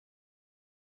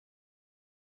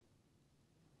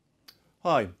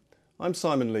Hi, I'm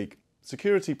Simon Leake,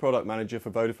 Security Product Manager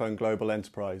for Vodafone Global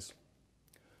Enterprise.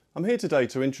 I'm here today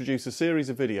to introduce a series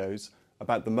of videos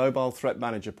about the Mobile Threat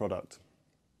Manager product.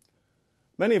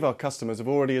 Many of our customers have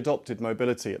already adopted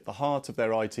mobility at the heart of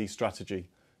their IT strategy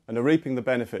and are reaping the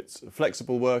benefits of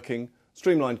flexible working,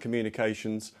 streamlined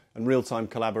communications and real-time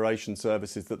collaboration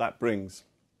services that brings.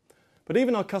 But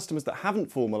even our customers that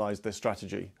haven't formalised their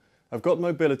strategy have got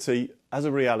mobility as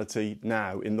a reality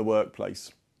now in the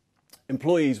workplace.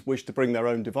 Employees wish to bring their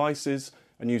own devices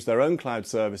and use their own cloud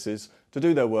services to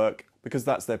do their work because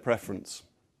that's their preference.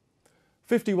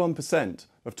 51%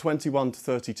 of 21 to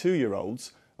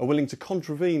 32-year-olds are willing to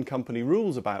contravene company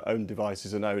rules about own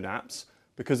devices and own apps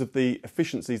because of the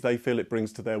efficiencies they feel it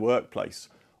brings to their workplace,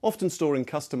 often storing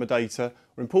customer data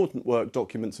or important work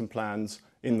documents and plans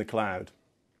in the cloud.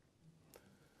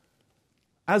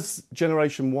 As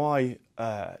Generation Y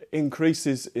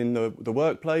increases in the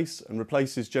workplace and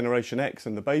replaces Generation X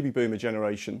and the baby boomer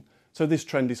generation, so this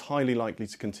trend is highly likely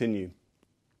to continue.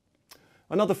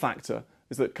 Another factor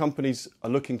is that companies are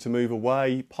looking to move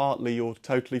away partly or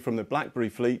totally from the BlackBerry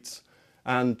fleets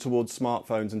and towards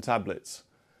smartphones and tablets.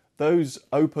 Those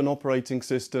open operating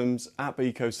systems, app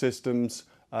ecosystems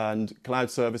and cloud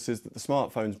services that the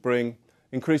smartphones bring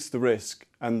increase the risk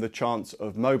and the chance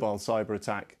of mobile cyber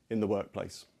attack in the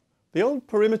workplace. The old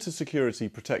perimeter security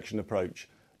protection approach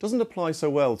doesn't apply so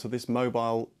well to this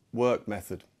mobile work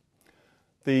method.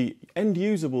 The end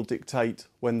user will dictate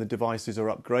when the devices are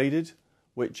upgraded,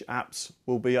 which apps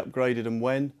will be upgraded and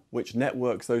when, which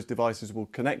networks those devices will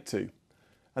connect to.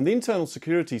 And the internal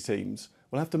security teams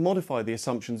will have to modify the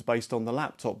assumptions based on the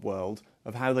laptop world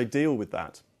of how they deal with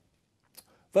that.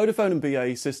 Vodafone and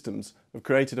BAE Systems have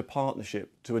created a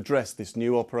partnership to address this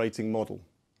new operating model.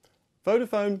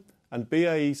 Vodafone and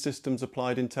BAE Systems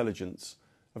Applied Intelligence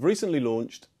have recently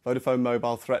launched Vodafone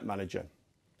Mobile Threat Manager.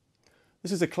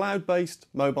 This is a cloud-based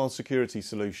mobile security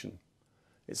solution.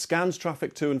 It scans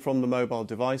traffic to and from the mobile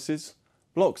devices,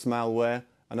 blocks malware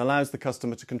and allows the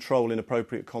customer to control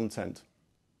inappropriate content.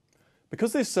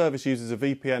 Because this service uses a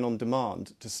VPN on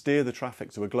demand to steer the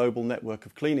traffic to a global network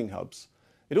of cleaning hubs,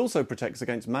 it also protects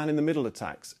against man-in-the-middle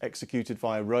attacks executed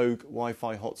via rogue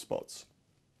Wi-Fi hotspots.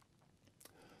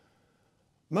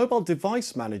 Mobile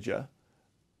Device Manager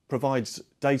provides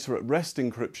data at rest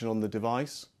encryption on the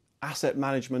device, asset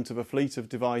management of a fleet of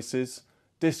devices,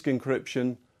 disk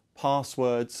encryption,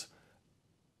 passwords,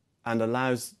 and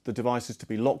allows the devices to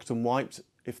be locked and wiped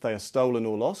if they are stolen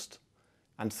or lost.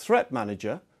 And Threat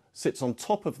Manager sits on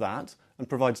top of that and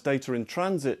provides data in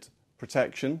transit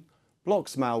protection,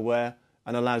 blocks malware,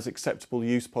 and allows acceptable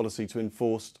use policy to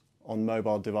enforce on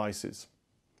mobile devices.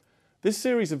 This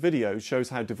series of videos shows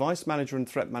how Device Manager and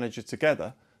Threat Manager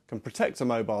together can protect a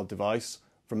mobile device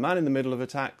from man-in-the-middle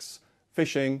attacks,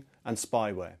 phishing and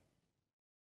spyware.